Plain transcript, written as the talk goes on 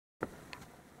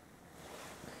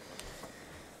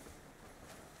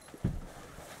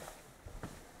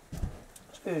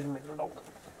Excuse me.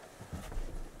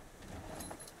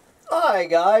 Hi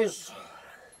guys.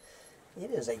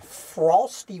 It is a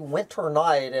frosty winter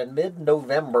night in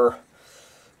mid-November.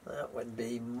 That would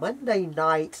be Monday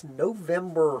night,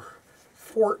 November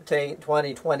 14th,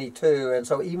 2022. And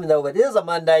so even though it is a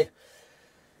Monday,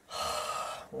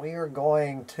 we are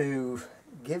going to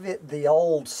give it the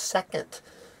old second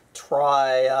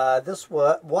try. This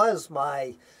was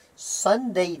my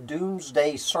Sunday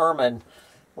Doomsday sermon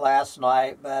last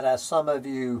night, but as some of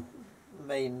you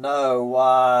may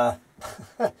know,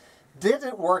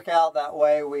 didn't work out that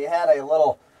way. We had a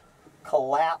little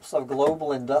collapse of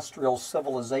global industrial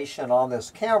civilization on this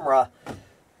camera.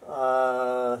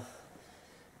 But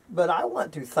I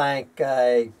want to thank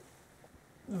a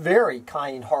very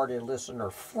kind-hearted listener,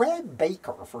 Fred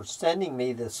Baker, for sending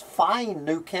me this fine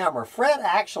new camera. Fred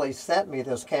actually sent me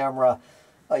this camera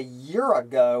a year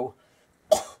ago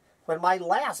when my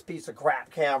last piece of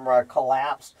crap camera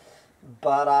collapsed,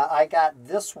 but I got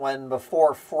this one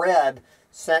before Fred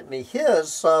sent me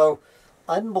his. So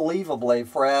unbelievably,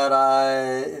 Fred,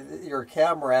 your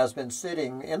camera has been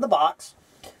sitting in the box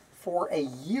for a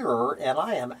year, and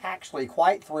I am actually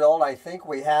quite thrilled. I think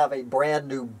we have a brand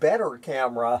new, better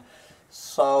camera,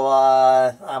 so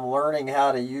I'm learning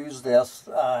how to use this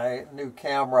new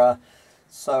camera.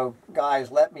 So guys,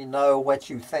 let me know what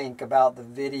you think about the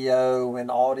video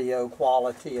and audio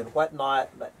quality and whatnot.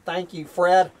 But thank you,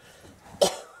 Fred.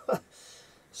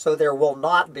 So there will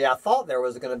not be, I thought there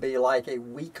was going to be like a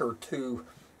week or two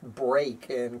break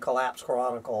in Collapse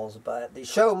Chronicles, but the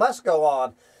show must go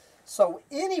on. So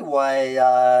anyway,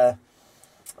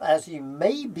 as you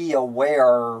may be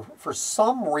aware, for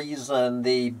some reason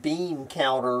the bean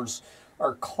counters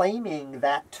are claiming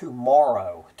that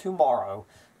tomorrow,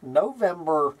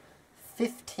 November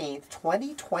 15th,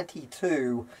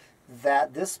 2022,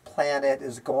 that this planet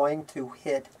is going to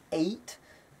hit 8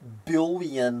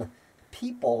 billion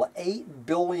people, 8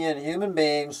 billion human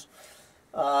beings,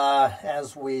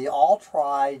 as we all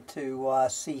try to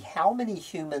see how many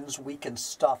humans we can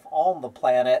stuff on the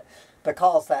planet,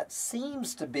 because that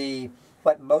seems to be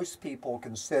what most people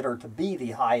consider to be the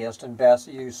highest and best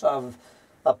use of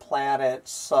a planet.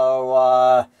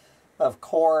 So, of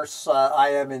course, I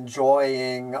am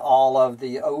enjoying all of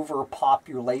the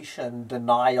overpopulation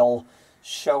denial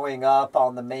showing up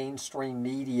on the mainstream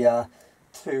media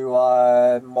to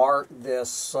mark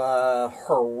this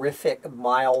horrific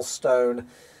milestone.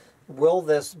 Will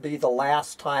this be the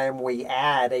last time we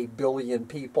add 1 billion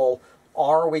people?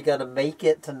 Are we going to make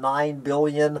it to 9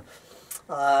 billion,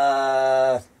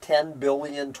 10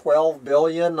 billion, 12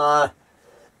 billion?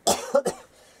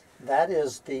 That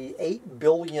is the 8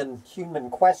 billion human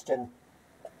question.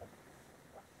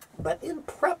 But in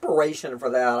preparation for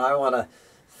that, I want to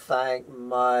thank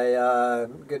my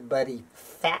good buddy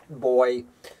Fat Boy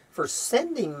for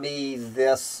sending me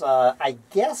this. I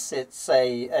guess it's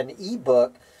an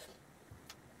ebook.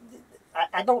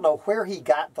 I don't know where he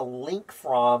got the link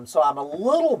from, so I'm a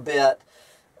little bit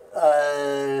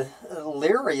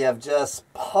leery of just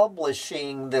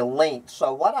publishing the link.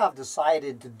 So what I've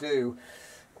decided to do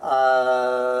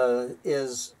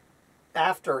is,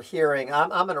 after hearing, I'm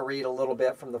going to read a little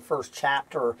bit from the first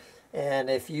chapter,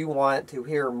 and if you want to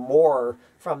hear more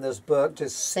from this book,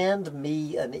 just send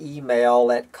me an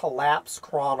email at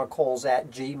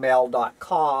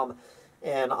collapsechronicles@gmail.com,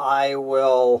 and I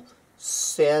will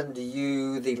send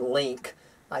you the link.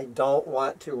 I don't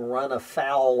want to run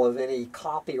afoul of any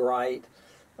copyright,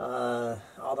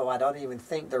 although I don't even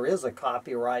think there is a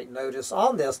copyright notice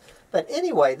on this. But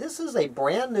anyway, this is a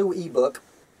brand new ebook.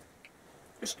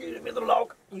 Excuse me, little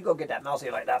dog. You go get that mousey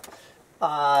like that.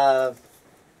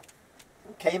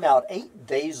 Came out 8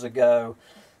 days ago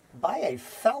by a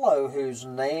fellow whose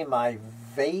name I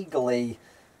vaguely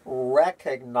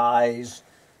recognize,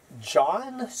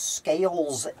 John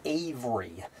Scales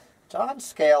Avery. John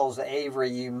Scales Avery,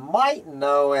 you might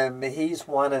know him. He's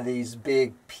one of these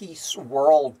big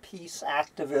world peace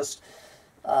activists,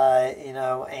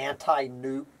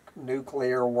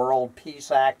 anti-nuclear world peace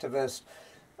activist.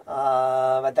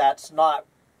 But that's not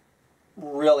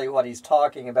really what he's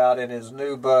talking about in his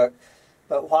new book.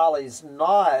 But while he's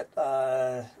not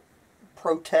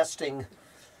protesting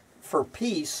for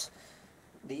peace,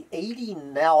 the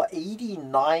now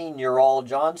 89-year-old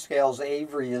John Scales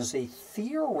Avery is a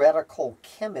theoretical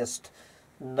chemist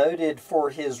noted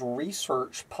for his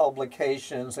research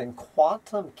publications in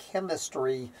quantum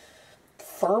chemistry,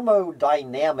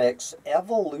 thermodynamics,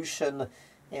 evolution,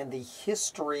 and the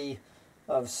history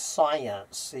of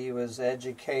science. He was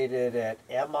educated at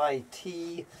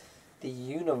MIT, the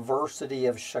University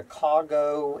of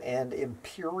Chicago, and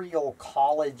Imperial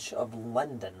College of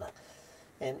London.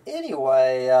 And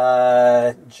anyway,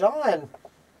 John,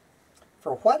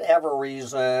 for whatever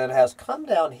reason, has come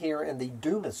down here in the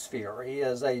Doomosphere. He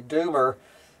is a Doomer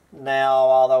now,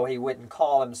 although he wouldn't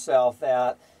call himself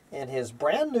that. In his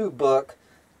brand new book,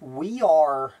 We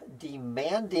Are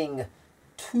Demanding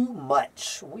Too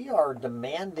Much. We are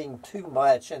demanding too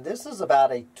much. And this is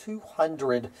about a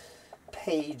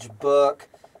 200-page book.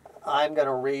 I'm going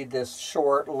to read this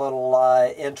short little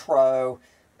intro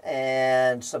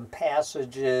and some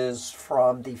passages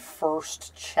from the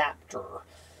first chapter.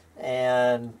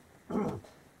 And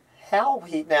how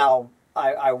he, now,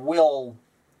 I will,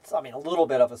 I mean, a little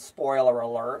bit of a spoiler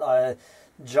alert.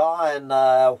 John,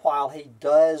 while he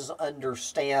does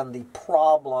understand the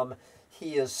problem,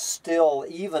 he is still,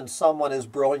 even someone as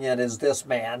brilliant as this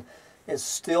man, is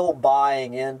still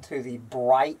buying into the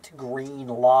bright green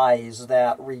lies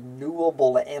that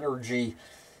renewable energy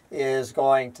is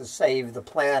going to save the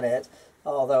planet,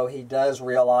 although he does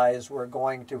realize we're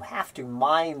going to have to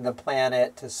mine the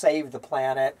planet to save the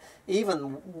planet.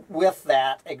 Even with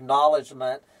that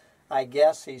acknowledgement, I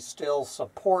guess he still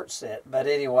supports it. But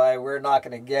anyway, we're not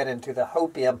going to get into the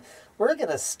hopium. We're going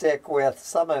to stick with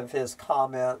some of his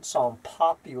comments on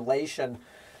population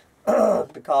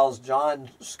because John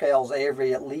Scales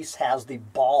Avery at least has the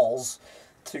balls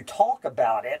to talk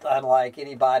about it, unlike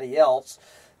anybody else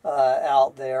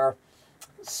out there.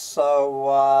 So,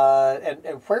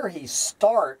 and where he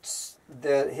starts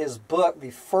his book, the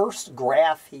first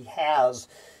graph he has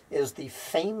is the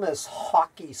famous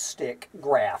hockey stick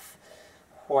graph,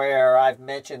 where I've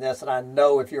mentioned this, and I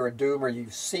know if you're a doomer,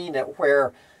 you've seen it,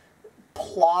 where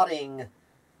plotting,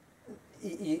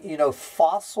 you know,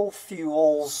 fossil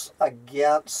fuels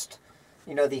against,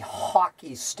 you know, the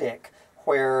hockey stick,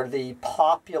 where the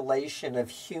population of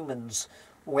humans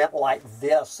went like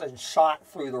this and shot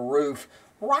through the roof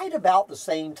right about the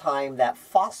same time that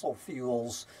fossil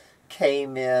fuels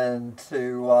came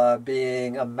into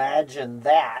being. Imagine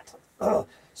that.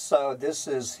 So this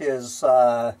is his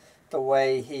the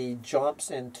way he jumps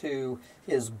into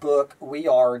his book, We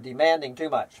Are Demanding Too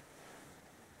Much.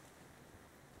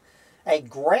 A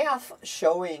graph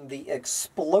showing the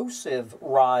explosive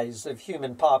rise of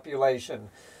human population.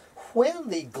 When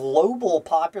the global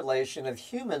population of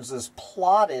humans is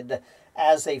plotted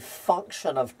as a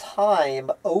function of time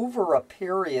over a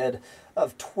period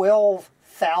of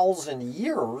 12,000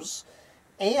 years,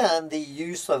 and the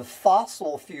use of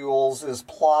fossil fuels is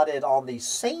plotted on the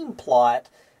same plot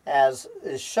as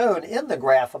is shown in the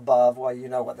graph above, well, you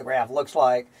know what the graph looks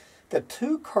like, the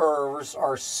two curves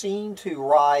are seen to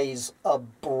rise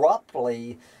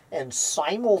abruptly and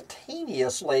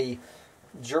simultaneously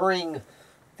during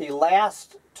the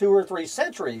last 2 or 3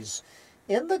 centuries.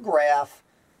 In the graph,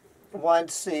 one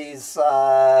sees,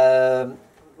 well,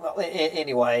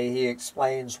 anyway, he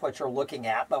explains what you're looking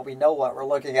at, but we know what we're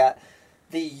looking at.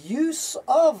 The use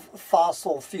of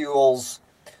fossil fuels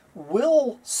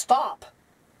will stop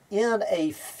in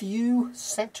a few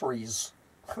centuries.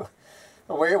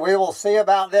 We will see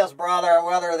about this, brother,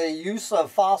 whether the use of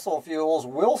fossil fuels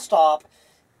will stop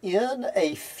in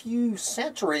a few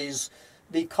centuries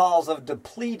because of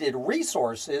depleted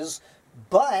resources,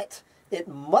 but it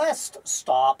must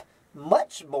stop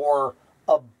much more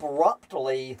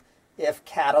abruptly if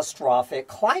catastrophic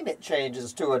climate change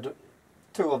is to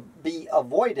be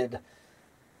avoided.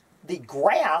 The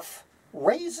graph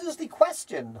raises the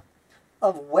question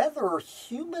of whether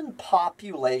human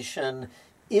population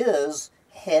is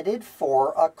headed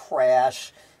for a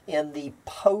crash in the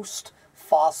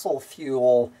post-fossil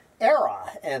fuel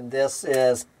era. And this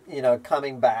is, you know,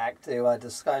 coming back to a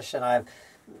discussion I've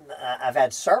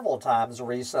had several times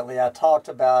recently. I talked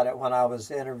about it when I was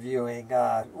interviewing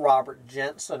Robert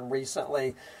Jensen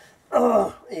recently,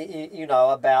 you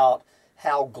know, about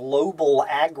how global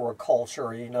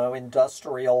agriculture, you know,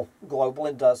 global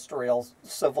industrial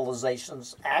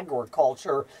civilizations,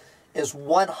 agriculture is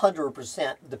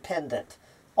 100% dependent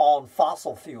on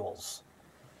fossil fuels.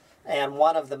 And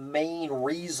one of the main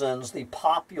reasons the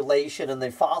population in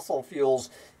the fossil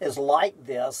fuels is like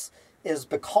this is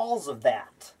because of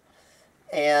that.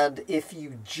 And if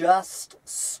you just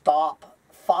stop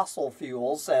fossil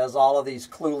fuels, as all of these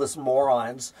clueless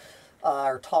morons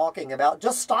are talking about,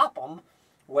 just stop them,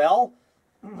 well,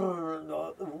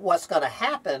 what's going to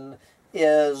happen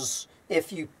is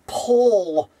if you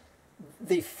pull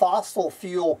the fossil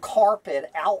fuel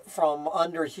carpet out from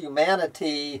under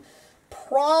humanity,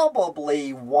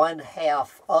 probably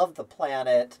 1/2 of the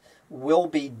planet will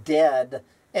be dead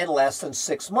in less than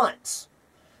 6 months.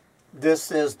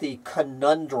 This is the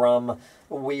conundrum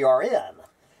we are in.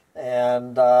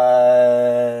 And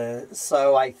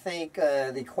so I think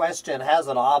the question has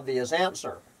an obvious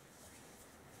answer.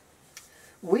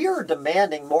 We are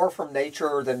demanding more from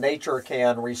nature than nature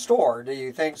can restore. Do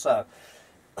you think so?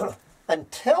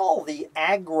 Until the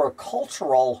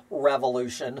agricultural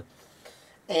revolution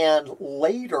and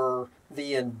later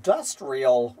the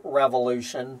industrial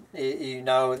revolution, you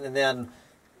know, and then,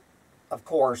 of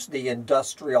course, the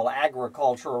industrial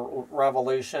agricultural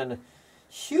revolution,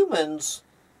 humans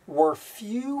were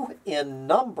few in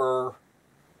number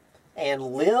and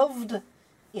lived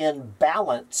in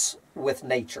balance with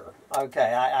nature.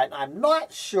 Okay, I'm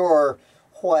not sure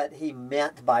what he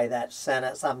meant by that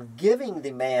sentence. I'm giving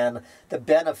the man the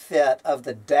benefit of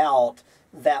the doubt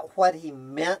that what he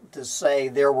meant to say,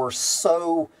 there were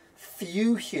so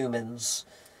few humans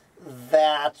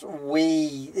that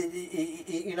we,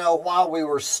 you know, while we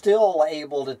were still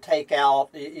able to take out,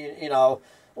 you know,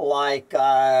 like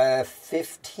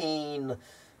 15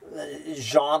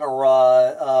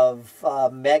 genre of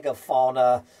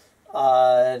megafauna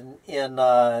in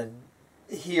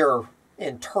here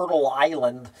in Turtle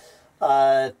Island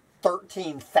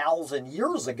 13,000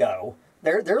 years ago.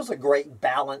 There's a great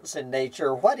balance in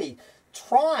nature. What he's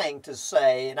trying to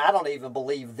say, and I don't even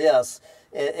believe this,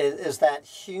 is that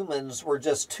humans were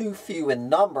just too few in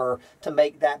number to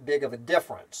make that big of a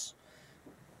difference.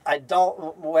 I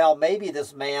don't, well, maybe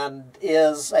this man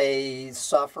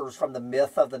suffers from the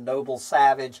myth of the noble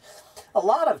savage. A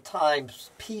lot of times,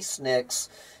 peaceniks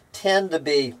tend to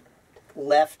be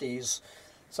lefties.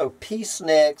 So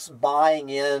peaceniks buying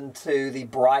into the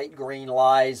bright green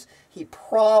lies, he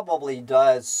probably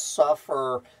does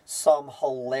suffer some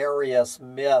hilarious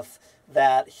myth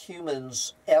that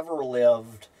humans ever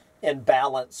lived in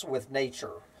balance with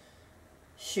nature.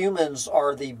 Humans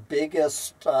are the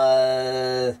biggest,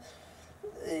 you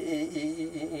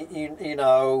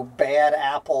know, bad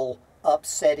apple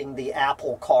upsetting the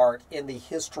apple cart in the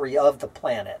history of the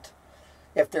planet.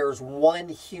 If there's one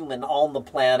human on the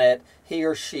planet, he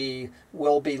or she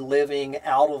will be living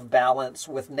out of balance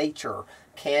with nature.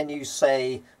 Can you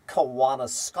say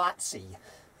Kawanaskotsi?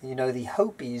 You know, the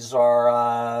Hopis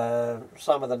are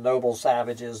some of the noble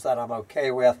savages that I'm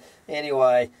okay with.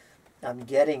 Anyway, I'm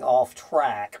getting off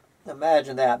track.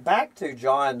 Imagine that. Back to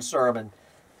John's sermon.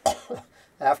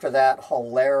 After that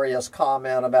hilarious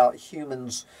comment about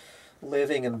humans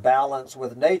living in balance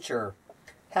with nature.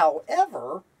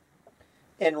 However,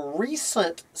 in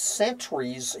recent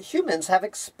centuries, humans have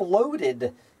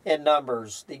exploded in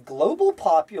numbers. The global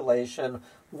population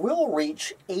will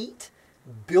reach 8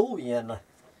 billion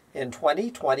in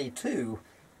 2022,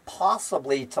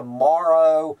 possibly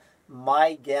tomorrow.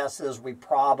 My guess is we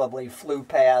probably flew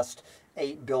past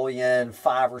 8 billion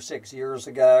 5 or 6 years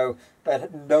ago,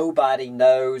 but nobody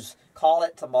knows. Call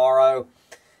it tomorrow.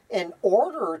 In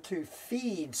order to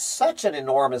feed such an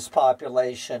enormous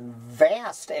population,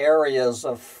 vast areas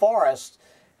of forest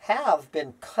have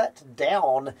been cut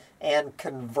down and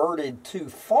converted to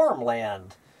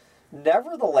farmland.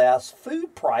 Nevertheless,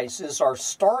 food prices are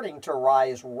starting to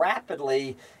rise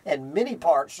rapidly, and many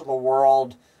parts of the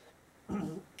world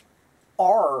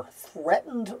are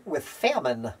threatened with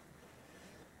famine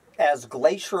as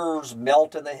glaciers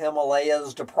melt in the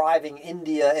Himalayas, depriving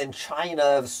India and China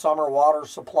of summer water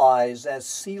supplies, as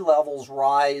sea levels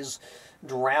rise,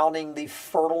 drowning the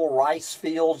fertile rice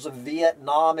fields of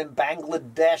Vietnam and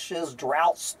Bangladesh, as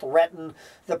droughts threaten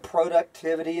the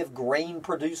productivity of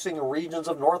grain-producing regions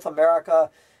of North America,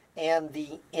 and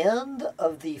the end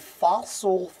of the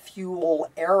fossil fuel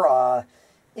era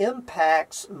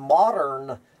impacts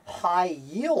modern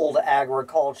high-yield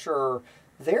agriculture.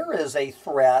 There is a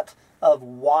threat of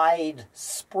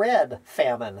widespread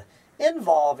famine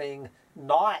involving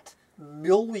not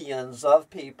millions of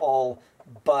people,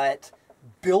 but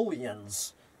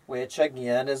billions, which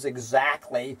again is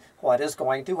exactly what is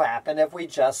going to happen if we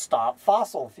just stop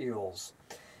fossil fuels.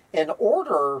 In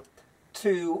order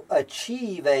to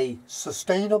achieve a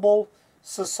sustainable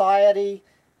society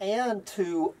and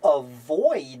to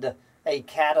avoid a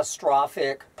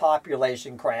catastrophic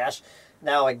population crash.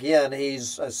 Now again,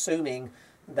 he's assuming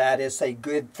that it's a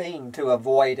good thing to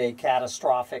avoid a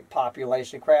catastrophic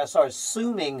population crash. So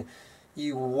assuming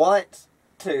you want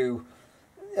to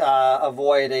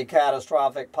avoid a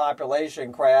catastrophic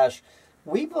population crash,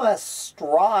 we must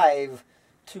strive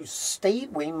to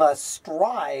stabilize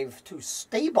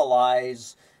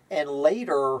and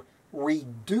later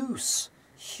reduce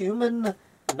human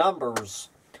numbers.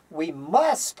 We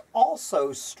must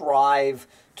also strive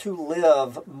to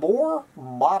live more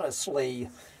modestly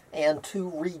and to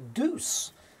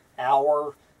reduce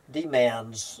our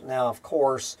demands. Now, of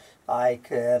course, I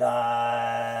could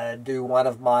do one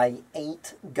of my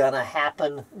 "ain't gonna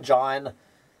happen" John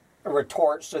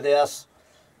retorts to this.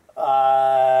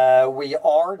 We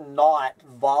are not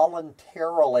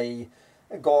voluntarily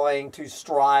going to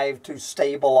strive to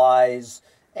stabilize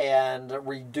and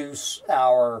reduce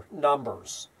our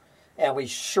numbers. And we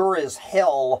sure as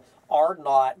hell are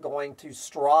not going to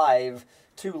strive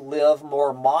to live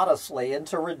more modestly and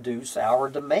to reduce our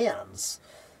demands.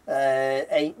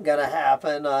 Ain't gonna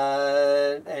happen.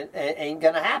 Ain't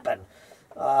gonna happen.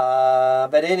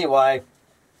 But anyway,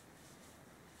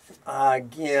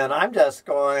 again, I'm just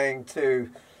going to,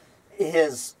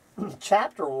 his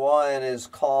chapter 1 is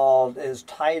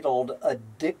titled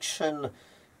 "Addiction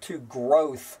to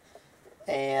Growth,"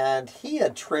 and he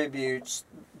attributes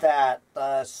that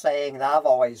saying, and I've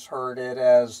always heard it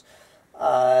as,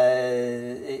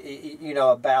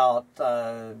 about,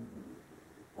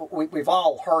 we've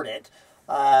all heard it.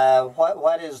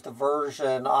 What is the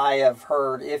version I have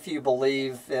heard? If you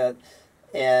believe that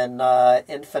in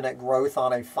infinite growth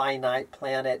on a finite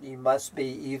planet, you must be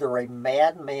either a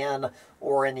madman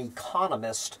or an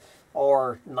economist,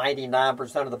 or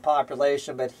 99% of the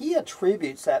population. But he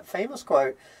attributes that famous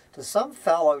quote to some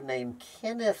fellow named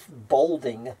Kenneth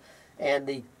Boulding, and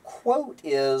the quote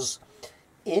is,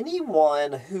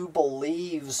 "Anyone who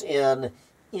believes in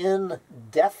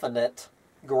indefinite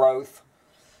growth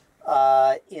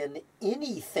in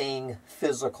anything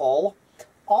physical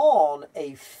on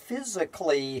a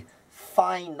physically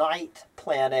finite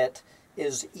planet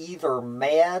is either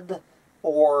mad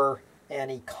or an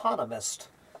economist."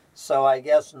 So I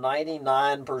guess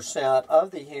 99%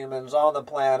 of the humans on the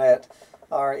planet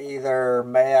are either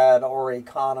mad or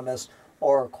economists,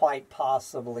 or quite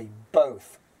possibly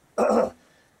both.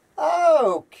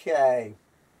 Okay.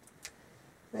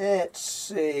 Let's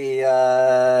see.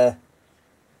 I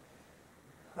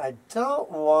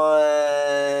don't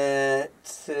want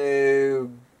to...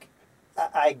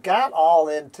 I got all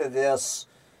into this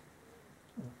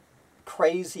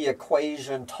crazy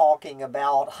equation talking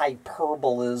about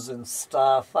hyperbolas and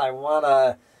stuff. I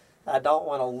don't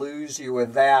want to lose you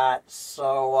with that,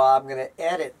 so I'm going to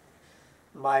edit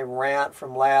my rant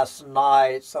from last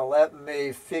night. So let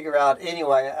me figure out.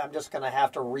 Anyway, I'm just going to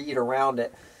have to read around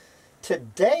it.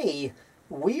 Today,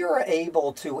 we are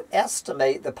able to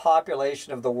estimate the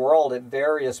population of the world at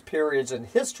various periods in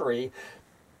history,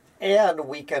 and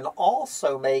we can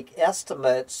also make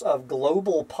estimates of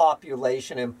global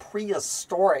population in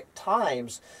prehistoric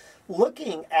times.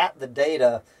 Looking at the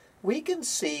data, we can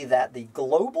see that the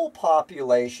global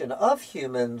population of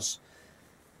humans,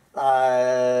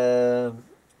 has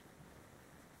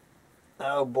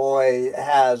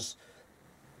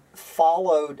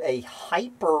followed a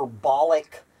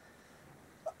hyperbolic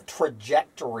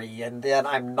trajectory. And then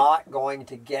I'm not going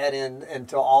to get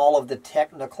into all of the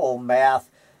technical math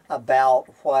about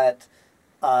what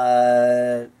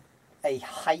a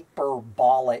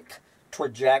hyperbolic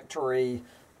trajectory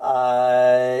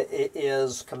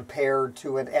is compared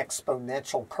to an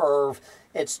exponential curve.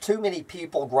 It's too many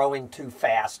people growing too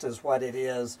fast is what it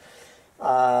is.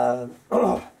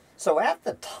 So at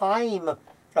the time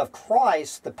of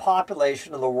Christ, the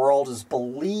population of the world is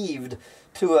believed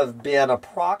to have been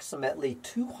approximately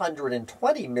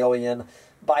 220 million.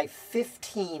 By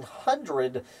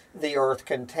 1500, the earth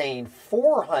contained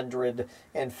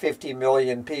 450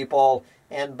 million people,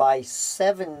 and by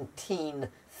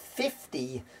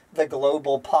 1750, the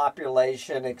global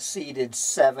population exceeded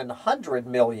 700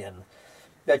 million.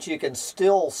 But you can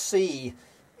still see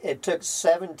it took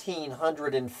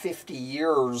 1750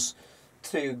 years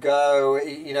to go,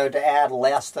 to add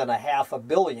less than 500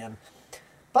 million.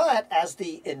 But as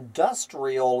the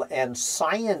industrial and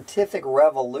scientific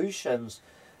revolutions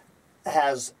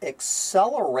has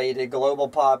accelerated, global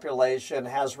population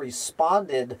has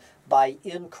responded by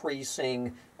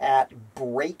increasing at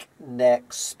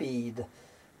breakneck speed.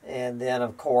 And then,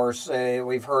 of course,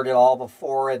 we've heard it all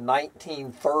before. In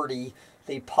 1930,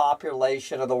 the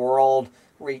population of the world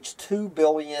reached 2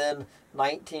 billion.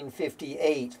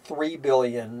 1958, 3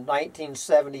 billion.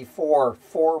 1974,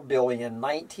 4 billion.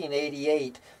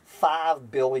 1988,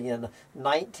 5 billion.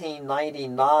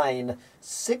 1999,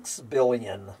 6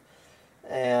 billion.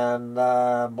 And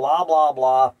blah, blah,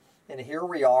 blah. And here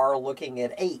we are looking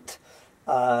at 8.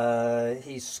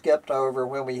 He skipped over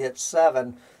when we hit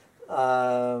 7.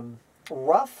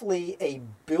 Roughly 1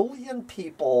 billion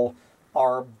people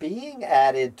are being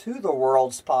added to the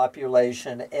world's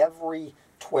population every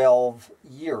 12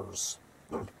 years.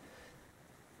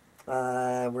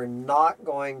 We're not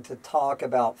going to talk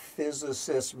about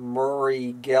physicist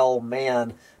Murray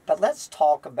Gell-Mann, but let's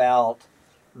talk about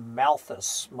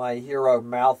Malthus, my hero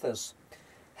Malthus.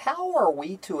 how are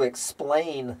we to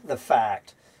explain the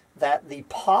fact that the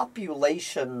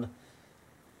population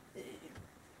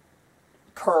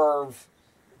curve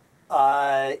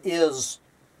is,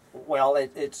 well,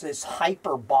 it's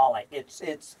hyperbolic.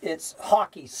 It's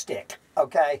hockey stick,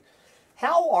 okay?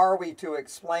 How are we to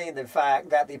explain the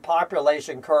fact that the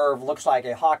population curve looks like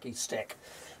a hockey stick?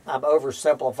 I'm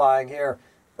oversimplifying here.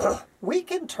 We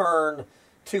can turn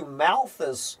to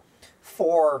Malthus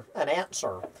for an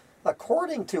answer.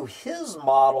 According to his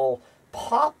model,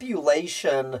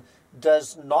 population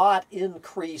does not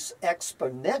increase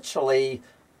exponentially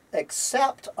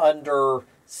except under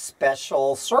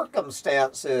special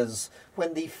circumstances,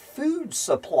 when the food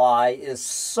supply is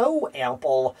so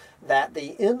ample that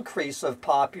the increase of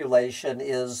population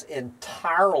is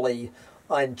entirely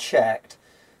unchecked.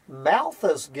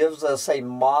 Malthus gives us a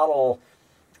model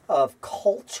of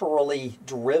culturally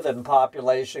driven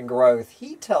population growth.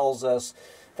 He tells us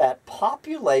that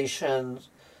population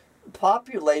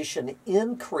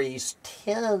increase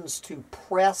tends to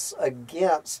press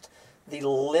against the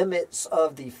limits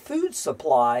of the food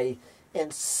supply,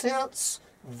 and since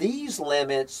these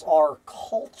limits are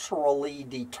culturally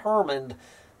determined,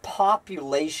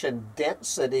 population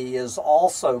density is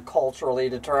also culturally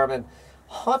determined.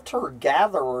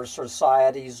 Hunter-gatherer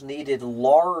societies needed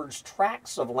large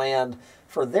tracts of land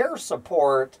for their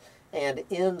support, and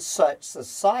in such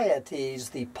societies,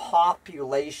 the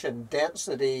population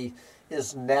density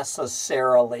is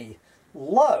necessarily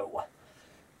low.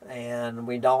 And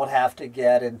we don't have to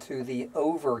get into the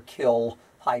overkill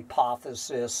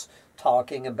hypothesis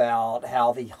talking about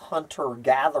how the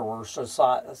hunter-gatherer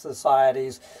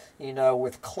societies,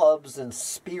 with clubs and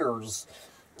spears,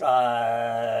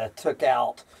 took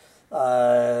out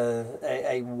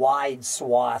a wide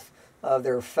swath of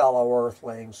their fellow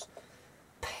earthlings.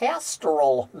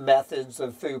 Pastoral methods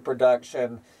of food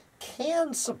production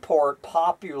can support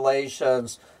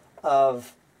populations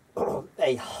of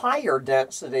a higher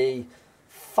density.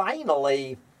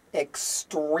 Finally,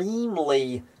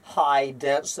 extremely high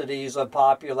densities of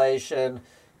population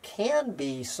can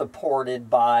be supported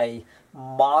by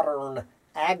modern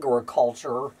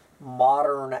agriculture.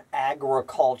 Modern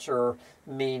agriculture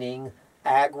meaning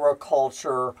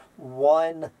agriculture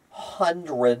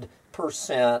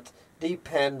 100%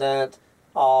 dependent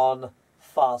on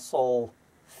fossil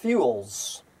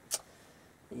fuels.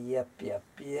 Yep.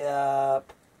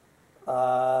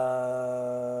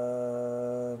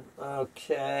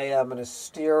 Okay, I'm going to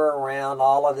steer around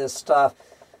all of this stuff.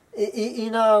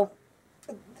 The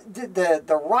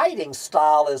writing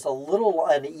style is a little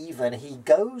uneven. He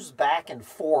goes back and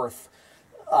forth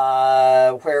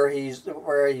where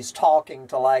he's talking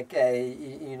to like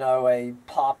a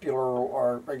popular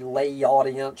or a lay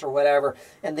audience or whatever,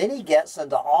 and then he gets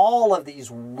into all of these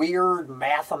weird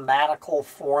mathematical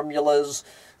formulas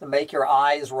that make your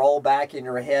eyes roll back in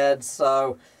your head.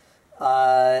 So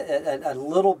a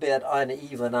little bit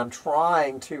uneven. I'm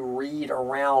trying to read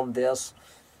around this.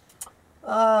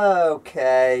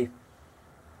 Okay,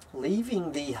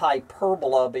 leaving the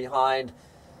hyperbola behind.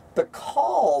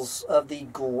 Because of the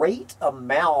great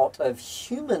amount of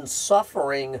human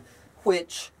suffering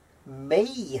which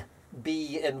may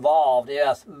be involved,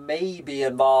 yes, may be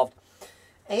involved,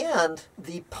 and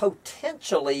the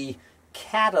potentially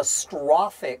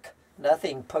catastrophic,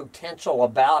 nothing potential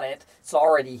about it, it's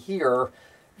already here,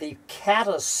 the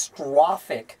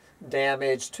catastrophic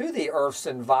damage to the Earth's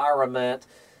environment,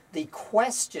 the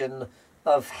question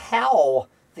of how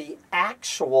the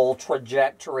actual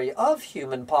trajectory of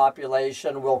human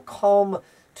population will come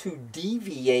to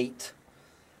deviate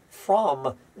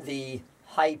from the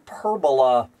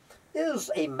hyperbola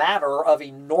is a matter of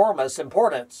enormous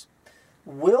importance.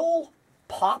 Will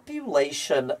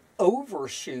population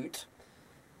overshoot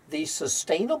the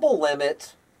sustainable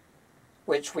limit,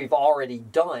 which we've already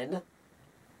done,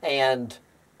 and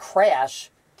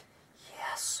crash?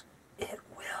 Yes, it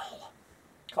will.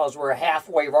 Because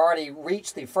we've already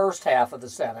reached the first half of the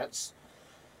sentence,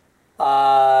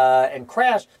 and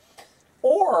crash.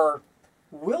 Or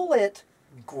will it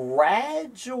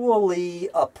gradually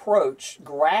approach,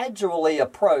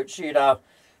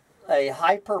 a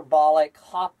hyperbolic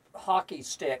hockey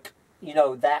stick,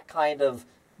 that kind of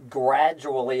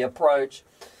gradually approach?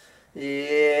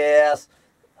 Yes.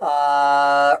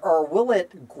 Or will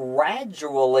it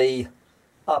gradually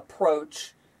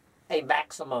approach a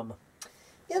maximum?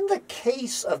 In the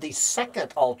case of the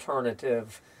second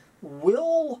alternative,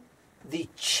 will the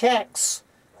checks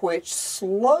which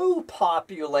slow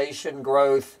population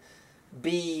growth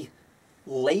be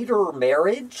later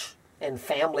marriage and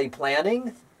family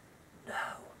planning?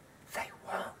 No, they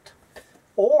won't.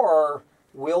 Or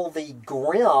will the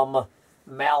grim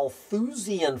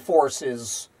Malthusian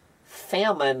forces,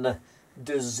 famine,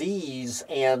 disease,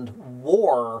 and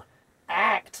war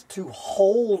act to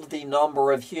hold the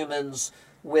number of humans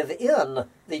within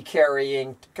the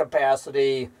carrying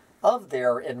capacity of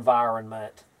their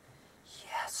environment?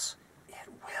 Yes, it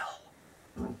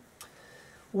will.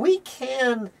 We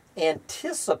can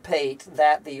anticipate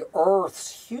that the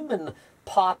Earth's human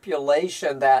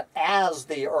population, that as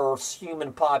the Earth's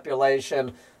human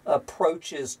population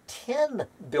approaches 10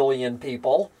 billion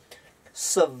people,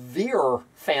 severe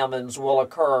famines will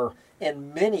occur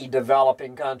in many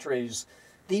developing countries.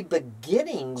 The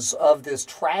beginnings of this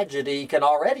tragedy can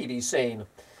already be seen.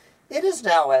 It is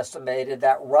now estimated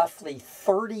that roughly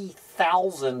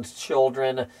 30,000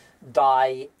 children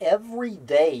die every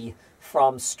day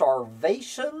from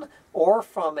starvation or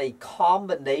from a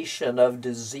combination of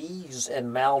disease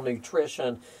and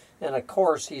malnutrition. And of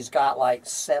course, he's got like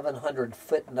 700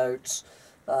 footnotes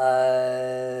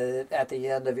at the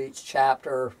end of each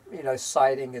chapter,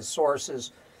 citing his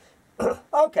sources.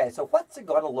 Okay, so what's it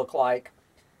going to look like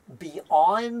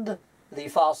beyond the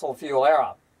fossil fuel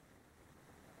era?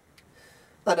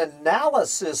 An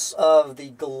analysis of the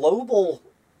global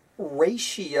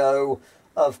ratio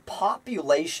of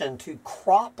population to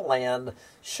cropland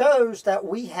shows that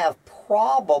we have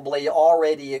probably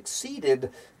already exceeded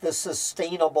the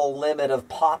sustainable limit of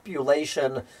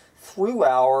population through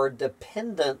our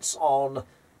dependence on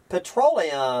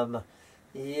petroleum.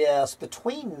 Yes,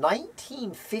 between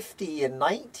 1950 and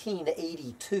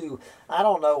 1982, I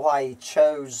don't know why he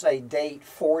chose a date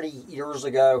 40 years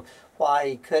ago, why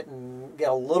he couldn't get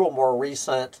a little more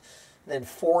recent than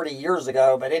 40 years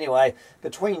ago. But anyway,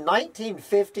 between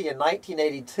 1950 and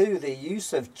 1982, the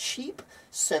use of cheap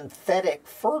synthetic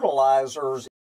fertilizers